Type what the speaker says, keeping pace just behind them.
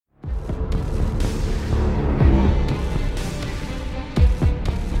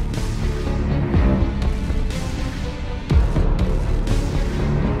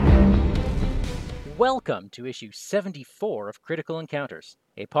Welcome to issue 74 of Critical Encounters,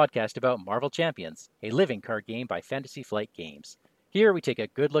 a podcast about Marvel Champions, a living card game by Fantasy Flight Games. Here we take a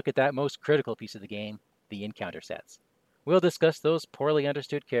good look at that most critical piece of the game, the encounter sets. We'll discuss those poorly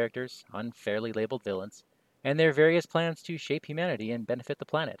understood characters, unfairly labeled villains, and their various plans to shape humanity and benefit the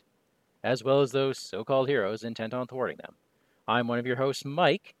planet, as well as those so-called heroes intent on thwarting them. I'm one of your hosts,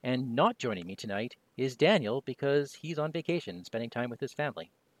 Mike, and not joining me tonight is Daniel because he's on vacation spending time with his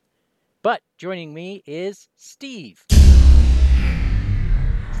family. But joining me is Steve.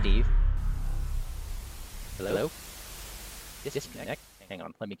 Steve? Hello? Disconnect? Hang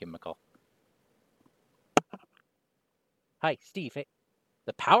on, let me give him a call. Hi, Steve. Hey,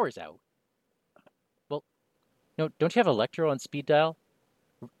 the power's out. Well, no, don't you have Electro on speed dial?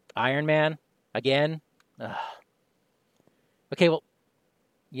 Iron Man? Again? Ugh. Okay, well,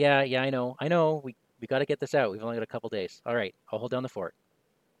 yeah, I know. We got to get this out. We've only got a couple days. All right, I'll hold down the fort.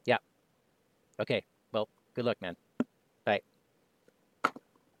 Yeah. Okay, well, good luck, man. Bye.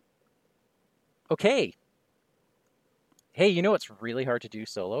 Okay. Hey, you know what's really hard to do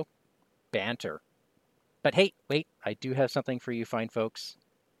solo? Banter. But hey, wait, I do have something for you fine folks.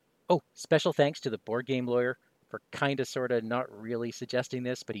 Oh, special thanks to the board game lawyer for kinda, sorta, not really suggesting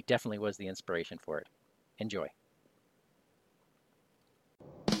this, but he definitely was the inspiration for it. Enjoy.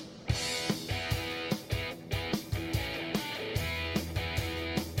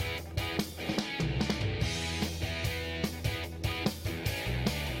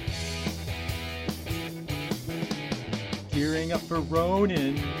 Gearing up for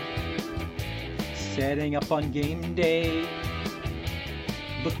Ronin, setting up on game day,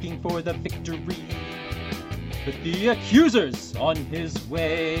 looking for the victory, with the accusers on his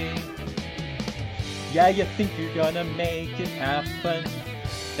way. Yeah, you think you're gonna make it happen,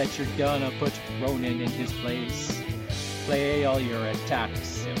 that you're gonna put Ronin in his place, play all your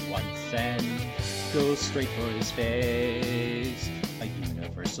attacks at once and go straight for his face, a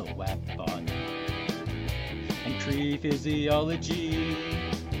universal weapon. And Kree physiology,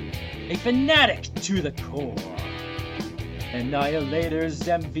 a fanatic to the core, Annihilator's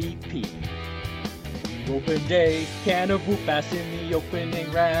MVP. You opened a can of whoop ass in the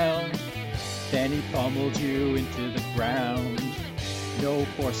opening round, then he pummeled you into the ground. No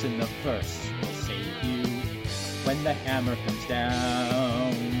force in the verse will save you when the hammer comes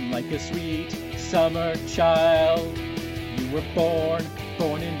down. Like a sweet summer child, you were born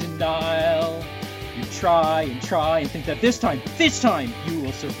in denial. You try and think that this time you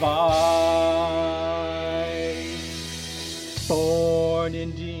will survive. Born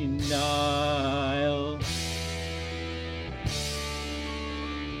in denial.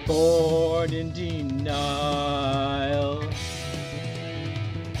 Born in denial.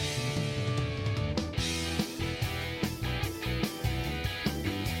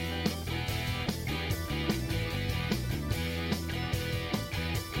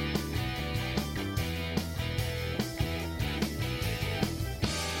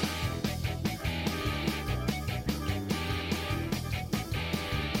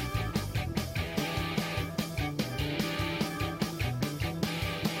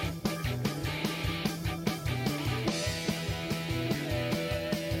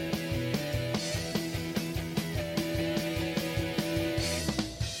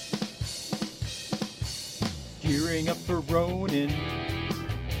 Gearing up for Ronin,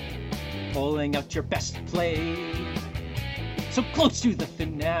 pulling out your best play, so close to the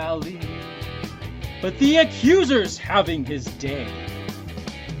finale, but the accuser's having his day.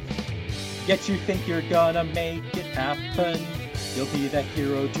 Yet you think you're gonna make it happen, you'll be the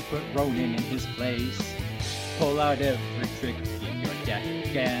hero to put Ronin in his place, pull out every trick in your deck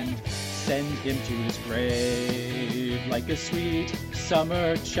and send him to his grave. Like a sweet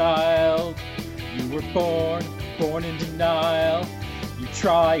summer child, you were born in denial. You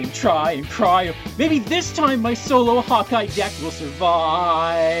try and cry. Maybe this time my solo Hawkeye deck will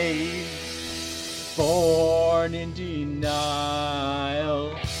survive. Born in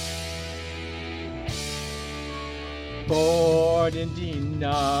denial. Born in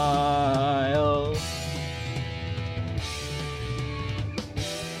denial.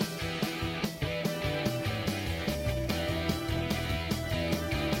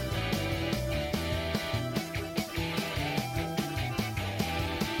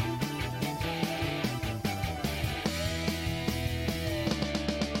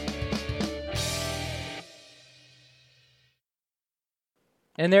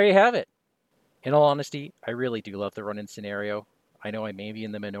 And there you have it. In all honesty, I really do love the run-in scenario. I know I may be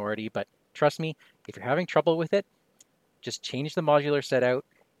in the minority, but trust me, if you're having trouble with it, just change the modular set out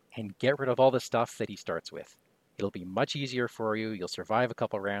and get rid of all the stuff that he starts with. It'll be much easier for you. You'll survive a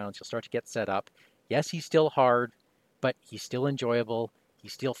couple rounds. You'll start to get set up. Yes, he's still hard, but he's still enjoyable. He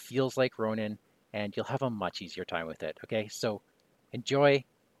still feels like Ronin, and you'll have a much easier time with it, okay? So enjoy.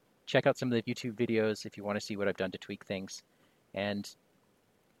 Check out some of the YouTube videos if you want to see what I've done to tweak things. And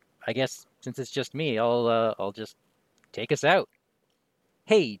I guess since it's just me, I'll just take us out.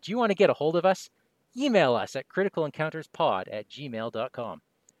 Hey, do you want to get a hold of us? Email us at criticalencounterspod@gmail.com.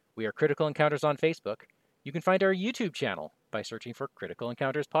 We are Critical Encounters on Facebook. You can find our YouTube channel by searching for Critical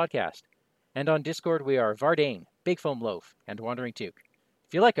Encounters Podcast. And on Discord, we are Vardane, Big Foam Loaf, and Wandering Took.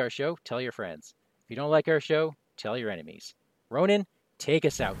 If you like our show, tell your friends. If you don't like our show, tell your enemies. Ronin, take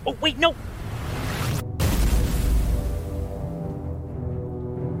us out. Oh, wait, no!